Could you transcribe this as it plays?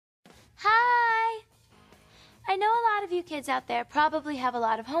I know a lot of you kids out there probably have a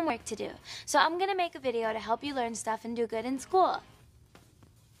lot of homework to do, so I'm gonna make a video to help you learn stuff and do good in school.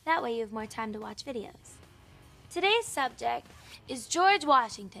 That way you have more time to watch videos. Today's subject is George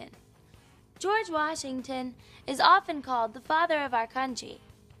Washington. George Washington is often called the father of our country.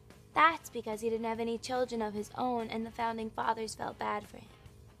 That's because he didn't have any children of his own and the founding fathers felt bad for him.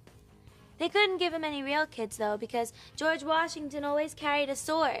 They couldn't give him any real kids, though, because George Washington always carried a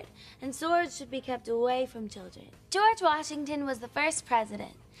sword, and swords should be kept away from children. George Washington was the first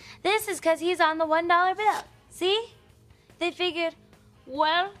president. This is because he's on the $1 bill. See? They figured,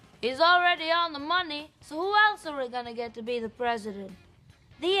 well, he's already on the money, so who else are we gonna get to be the president?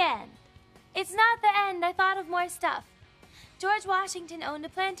 The end. It's not the end. I thought of more stuff. George Washington owned a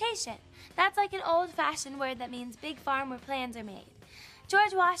plantation. That's like an old-fashioned word that means big farm where plans are made.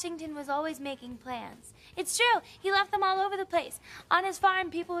 George Washington was always making plans. It's true, he left them all over the place. On his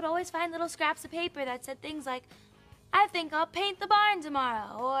farm, people would always find little scraps of paper that said things like, I think I'll paint the barn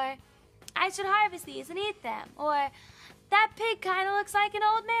tomorrow, or I should harvest these and eat them, or that pig kind of looks like an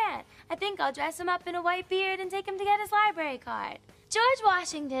old man. I think I'll dress him up in a white beard and take him to get his library card. George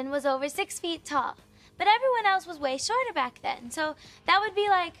Washington was over 6 feet tall, but everyone else was way shorter back then, so that would be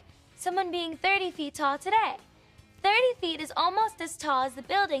like someone being 30 feet tall today. 30 feet is almost as tall as the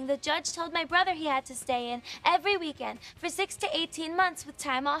building the judge told my brother he had to stay in every weekend for 6 to 18 months with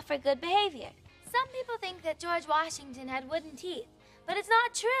time off for good behavior. Some people think that George Washington had wooden teeth, but it's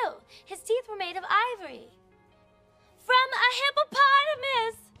not true. His teeth were made of ivory. From a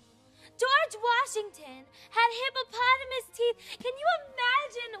hippopotamus! George Washington had hippopotamus teeth. Can you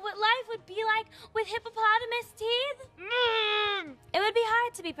imagine what life would be like with hippopotamus teeth? It would be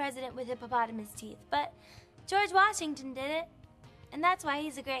hard to be president with hippopotamus teeth, but George Washington did it, and that's why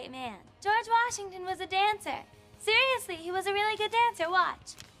he's a great man. George Washington was a dancer. Seriously, he was a really good dancer.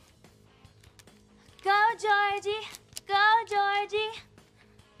 Watch. Go, Georgie.